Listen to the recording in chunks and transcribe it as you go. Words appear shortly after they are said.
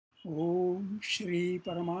ओम श्री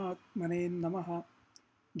परमात्मने नमः।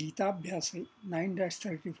 गीताभ्यासे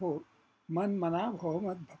 9-34 मन मना भव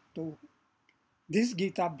मद भक्तो. This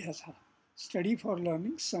Gita-abhyasa, study for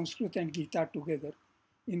learning Sanskrit and Gita together,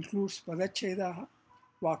 includes padachhedaha,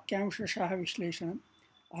 vakyamshashaha vishlesanam,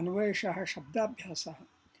 anvayashaha shabdabhyasaha,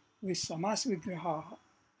 with samas vigrahaha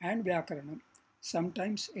and vyakaranam,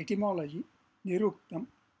 sometimes etymology, niruktam,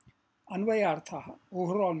 anvayarthaha,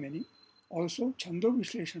 overall meaning, also chando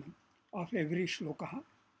vishlesanam of every shlokaha,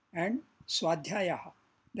 and swadhyayaha,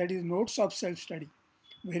 that is notes of self-study,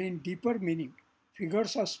 wherein deeper meaning,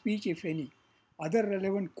 figures of speech if any, other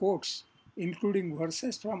relevant quotes, including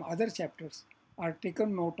verses from other chapters, are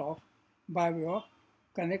taken note of by way of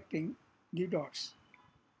connecting the dots.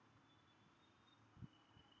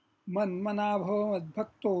 मन्मना भव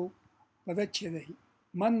मद्भक्तो पदच्छेदहि.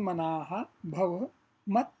 मन्मनाः भव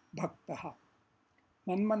मद्भक्तः.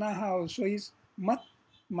 मन्मनाः also is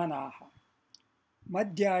मत्मनाः.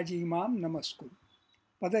 मद्याजी माम नमस्कुरु.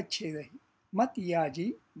 पदच्छेदहि.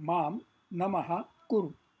 मत्याजी माम नमः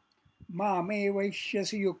कुरु.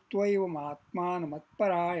 मामेवैष्यसि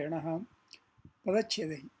युक्त्वैवमात्मानमत्परायणः.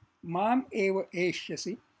 पदच्छेदहि. माम एव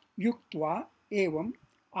एष्यसि युक्त्वा एवं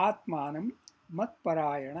आत्मानं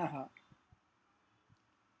मत्परायणः.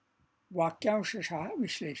 वाक्यांशशः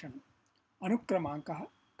विश्लेषणम्. अनुक्रमाङ्कः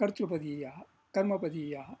कर्तृपदीयाः,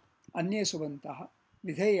 कर्मपदीयाः, अन्ये सुबन्ताः,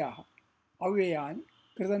 विधेयाः, अव्ययानि,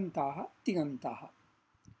 कृदन्ताः, तिङन्ताः.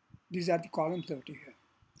 These are the columns over here.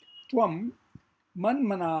 त्वं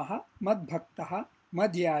मन्मनाः मद्भक्तः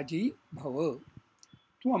मद्याजी भव.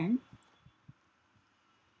 त्वं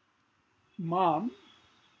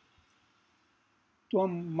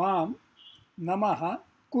मां नमः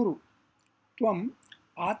कुरु. त्वं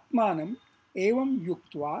आत्मानं एवं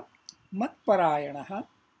युक्त्वा मत्परायणः.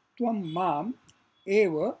 त्वं मां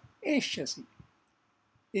एव एष्यसि.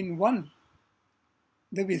 In one,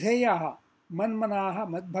 the videyaha manmanaha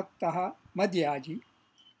madbhaktaha madyaji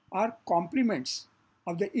are complements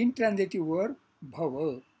of the intransitive verb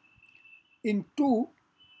bhava. In two,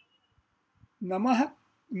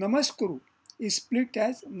 namaskuru is split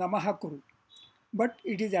as namahakuru, but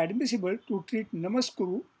it is admissible to treat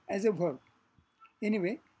namaskuru as a verb.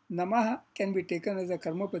 Anyway, namaha can be taken as a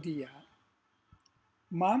karmapadiya.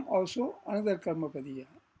 Mam also another karmapadiya,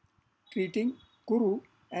 treating kuru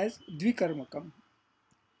as dvikarmakam.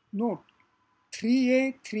 Note,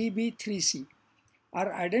 3a, 3b, 3c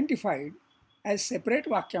are identified as separate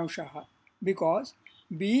vakyamshaha because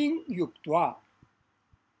being yuktva,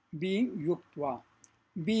 being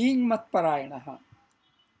matparayanaha,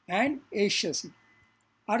 and eshyasi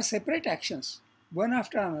are separate actions, one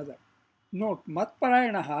after another. Note,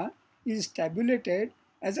 matparayanaha is tabulated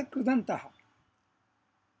as a kridantaha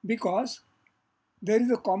because there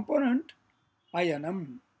is a component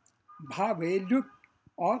ayanam, bhave lut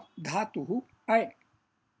of dhatuhu ay.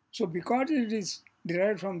 So because it is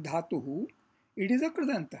derived from dhatuhu, it is a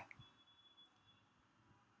kridanta.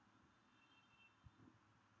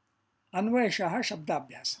 Anvayashaha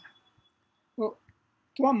shabdabhyasa. So,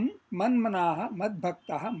 tvam manmanaha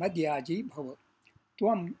madbhaktaha madyaji bhava.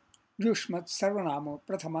 Tvam yushmat sarvanamo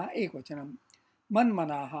prathama ekvachanam.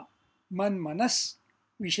 Manmanaha manmanas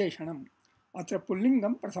visheshanam. Atra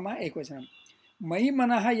pullingam prathama ekvachanam. Mai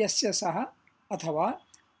manaha yasya saha अथवा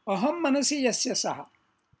अहम मनसि यस्य सः.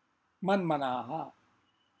 मन्मनाः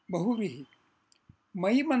बहुव्रीहि.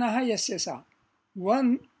 मयि मनः यस्य सः,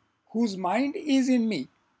 one whose mind is in me,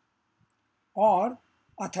 or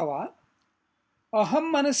अथवा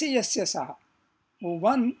अहम मनसि यस्य सः,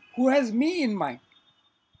 one who has me in mind.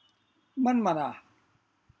 मन्मनाः.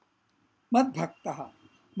 मद्भक्तः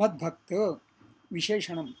मद्भक्त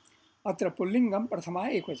विशेषणम्. अत्र पुल्लिङ्गं प्रथमा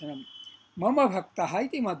एकवचनं. मम भक्तः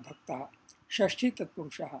इति मद्भक्तः. षष्ठी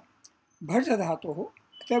तत्पुरुषः. भज धातोः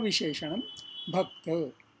क्त विशेषणं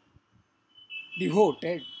भक्त,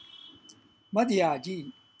 डिवोटेड.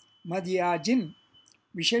 मद्याजी मद्याजिन्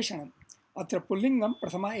विशेषणम्. अत्र पुल्लिङ्गं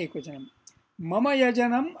प्रथमा एकवचनं. मम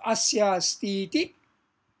यजनम् अस्य अस्ति इति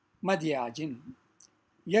मद्याजिन्.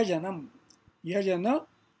 यजनं यजन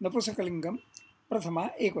नपुंसकलिङ्गं प्रथमा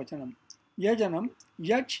एकवचनं. यजनं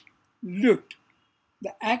यज् ल्युट्,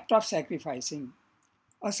 the act of sacrificing,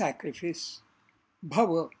 a sacrifice.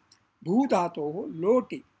 भव भू धातोः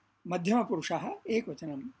लोटि मध्यम पुरुषः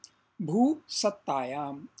एकवचनं. भू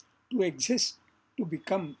सत्तायां, to exist, to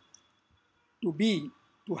become, to be,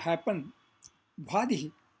 to happen. भ्वादिः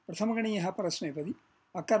प्रथमगणीयः परस्मैपदी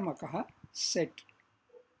अकर्मकः set.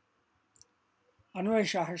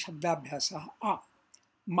 अन्वयशः शब्दाभ्यासः. आ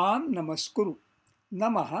मां नमस्कुरु.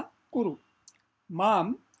 नमः कुरु.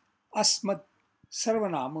 मां अस्मत्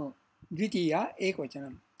सर्वनाम द्वितीया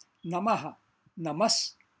एकवचनम. Namaha,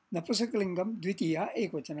 namas, napusakalingam, dvitiya,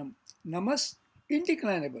 ekvachanam. Namas,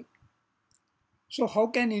 indeclinable. So how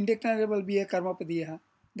can indeclinable be a karmapadiya?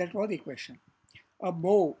 That was the question. A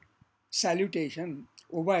bow, salutation,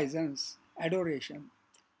 obeisance, adoration.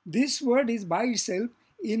 This word is by itself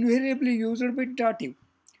invariably used with dative.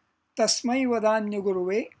 Tasmai vadanya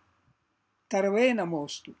guruve tarve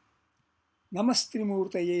namostu.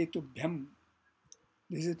 Namastrimurtaye tubhyam.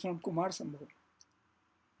 This is from Kumar Sambhava.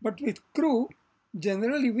 But with kru,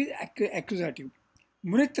 generally with accusative.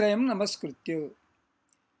 Munitrayam namaskritya.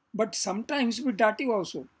 But sometimes with dative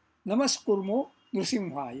also. Namaskurmo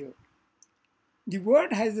nrusimhaya. The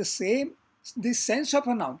word has the sense of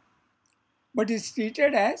a noun, but is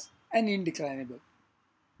treated as an indeclinable.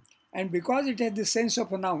 And because it has the sense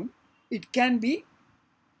of a noun, it can be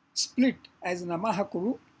split as namaha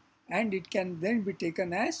kuru, and it can then be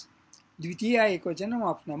taken as dvitiya ekvachanam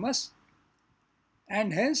of namas,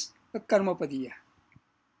 and hence a karmapadiya.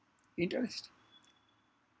 Interesting.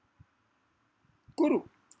 Kuru.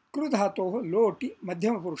 Kru dhatoh loti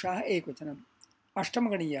madhyama purushah ekvachanam.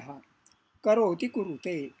 Ashtamaghaniyah. Karoti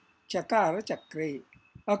kurute. Chakara chakre.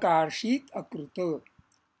 Akarshit akruta.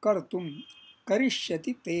 Kartum.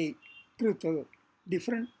 Karishyati te. Kruta.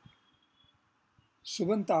 Different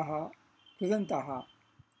subantaha, krudantaha,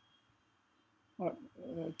 or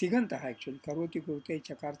tigantaha actually. Karoti kurute,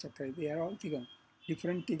 chakar chakre. They are all tigant.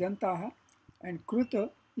 Different tigantaha, and kruta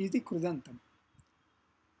is the krudantam.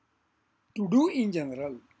 To do in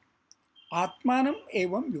general. Atmanam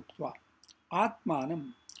evam yuktva.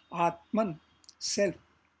 Atmanam, atman, self.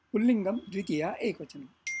 Pullingam dvitiya ekvachanam.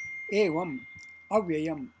 Evam,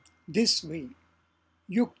 avyayam, this way.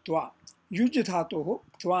 Yuktva, yuj dhatoh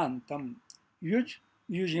tvantam. Yuj,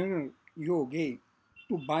 using yoge,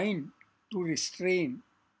 to bind, to restrain,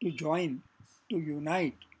 to join, to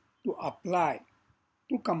unite, to apply,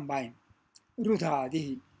 to combine.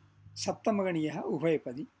 Rudhadihi, saptamaganiyaha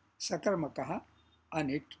ubhayapadi, sakarmakaha,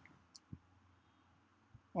 anit.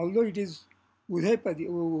 Although it is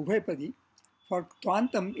ubhayapadi, for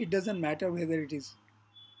tvantam it doesn't matter whether it is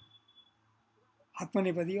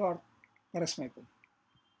atmanepadi or parasmaipadi.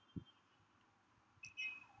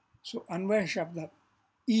 So Anvaya Shabda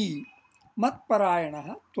E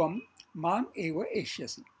Matparayanaha Tvam Mam Eva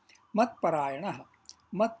Eshyasi. Matparayanaha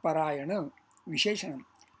Matparayana Visheshanam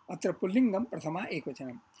Atra Pullingam Prathama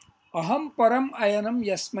Ekvachanam. Aham Param Ayanam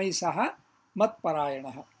Yasmai Saha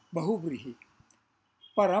Matparayanaha Bahuvrihi.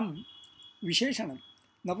 Param Visheshanam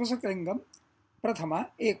Napusakalingam Prathama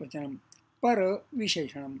Ekvachanam. Para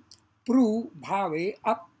Visheshanam Pru Bhave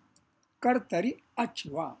Ap Kartari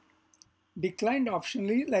Achva. Declined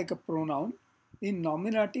optionally like a pronoun in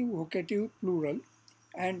nominative, vocative, plural,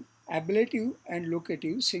 and ablative and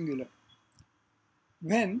locative singular.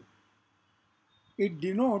 When it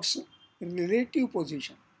denotes relative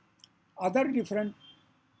position, other, different,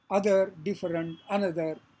 another,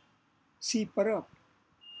 see para,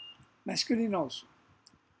 masculine also,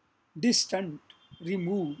 distant,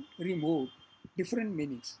 removed, remote, different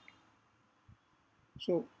meanings.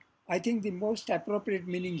 So I think the most appropriate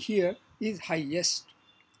meaning here is highest,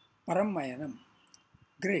 paramayanam,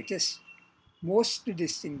 greatest, most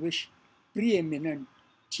distinguished, preeminent,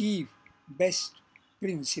 chief, best,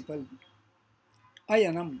 principal.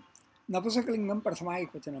 Ayanam, napusakalingam prathama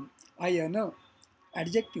ekvachanam. Ayana,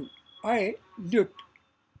 adjective. I, lut,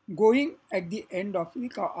 going at the end of the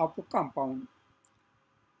compound.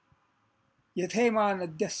 Yathema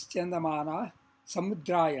nadyas chandamana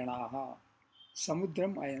samudrayanaha.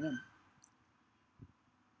 Samudram ayanam.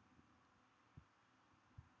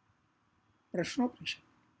 Prashnoprashan.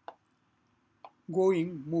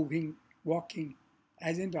 Going, moving, walking,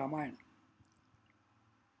 as in Ramayana.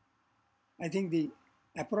 I think the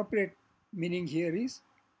appropriate meaning here is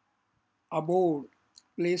abode,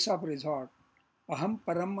 place of resort. Aham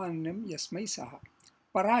paramanyam yasmai saha.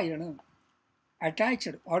 Parayana,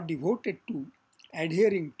 attached or devoted to,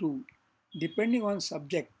 adhering to, depending on,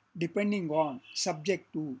 subject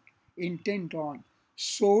to, intent on,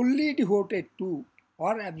 solely devoted to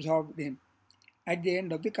or absorbed in, at the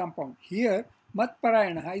end of the compound. Here, mat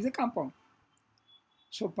parayana is a compound.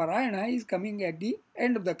 So parayana is coming at the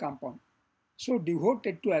end of the compound. So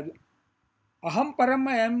devoted to, aham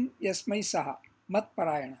paramayam yasmai saha, mat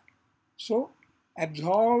parayana. So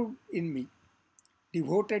absorbed in me,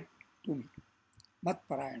 devoted to me, mat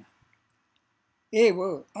parayana.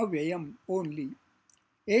 Eva, avyayam, only.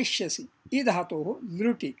 Eshyasi, I dhatoh,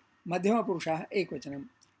 lruti, madhyama purushah ekvachanam.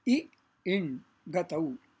 I, in,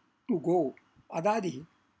 gatau, to go, adadihi,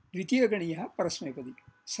 dvitiya ganiyaha parasmaipadi,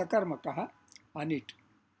 sakarmakaha, anit.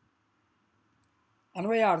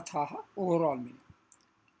 Anvayarthaha, overall meaning.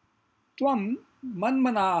 Tvam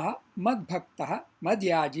manmanaha madbhaktah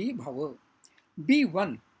madhyaji bhava. Be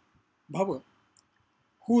one, bhava,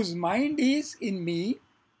 whose mind is in me,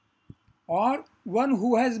 or one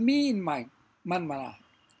who has me in mind, manmanaha.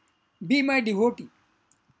 Be my devotee,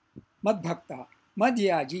 madbhaktah,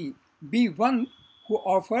 madhyaji. Be one who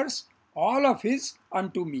offers all of his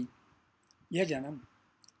unto me, yajanam.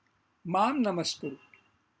 Mam namaskuru.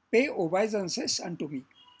 Pay obeisances unto me.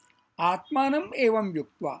 Atmanam evam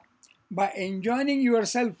yuktva. By enjoining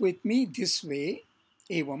yourself with me this way,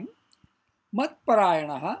 evam,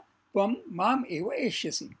 matparayanaha tvam mam eva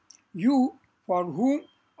eshyasi. You, for whom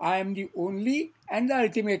I am the only and the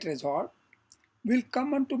ultimate resort, will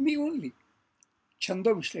come unto me only.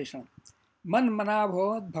 Chando Vishleshana. Man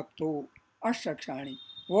manabhavad bhakto ashrakshani.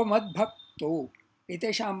 O mad bhakto.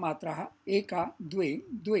 Etesham matraha eka dve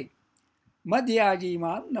dve.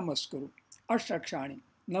 Madhyajiman namaskuru. Ashrakshani.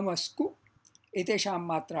 Namasku. Etesham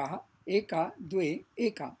matraha eka dve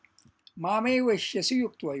eka. Mame vaishyasi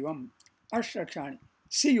yuktvaivam. Ashrakshani.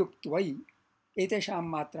 Si yuktvai. Etesham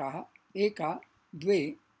matraha eka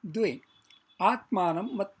dve dve. Atmanam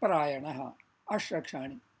matparayanaha.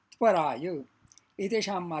 Ashrakshani. Tvaraya.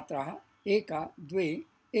 एतेषां मात्राः एका द्वे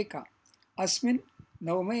एका अस्मिन्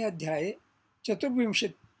नवमे अध्याये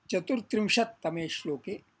चतुर्त्रिंशत्तमे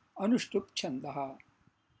श्लोके अनुष्टुप् छन्दः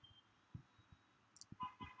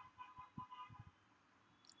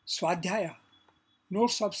स्वाध्यायः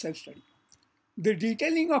notes of self study. The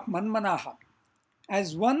detailing of manmanaha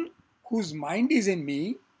as one whose mind is in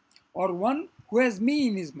me or one who has me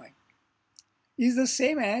in his mind is the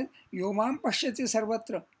same as yomam pashyati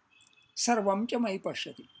sarvatra sarvam cha mai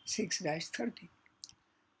pashyati 6-30.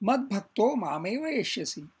 Mad bhakto mameva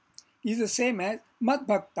eshyasi is the same as mad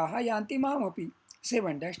bhaktaha yanti mamapi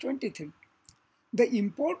 7-23. The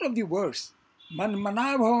import of the verse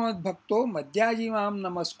manmana bhavad bhakto madhyaji mam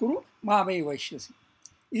namaskuru mameva eshyasi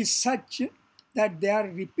is such that they are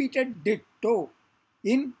repeated ditto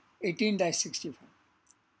in 18-65.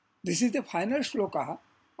 This is the final shloka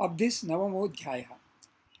of this Navamodhyaya.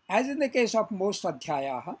 As in the case of most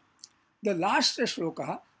adhyayah, the last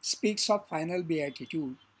shloka speaks of final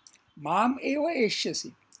beatitude. Mam eva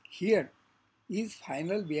eshyasi. Here is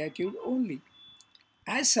final beatitude only.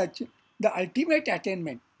 As such, the ultimate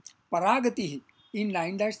attainment, paragati, in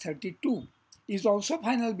 9-32 is also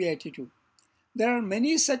final beatitude. There are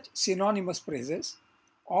many such synonymous phrases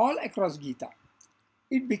all across Gita.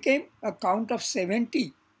 It became a count of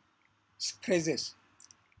 70 phrases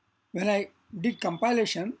when I did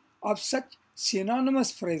compilation of such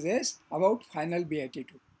synonymous phrases about final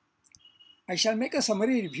beatitude. I shall make a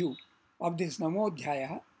summary review of this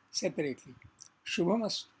Namodhyaya separately.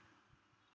 Shubhamastu.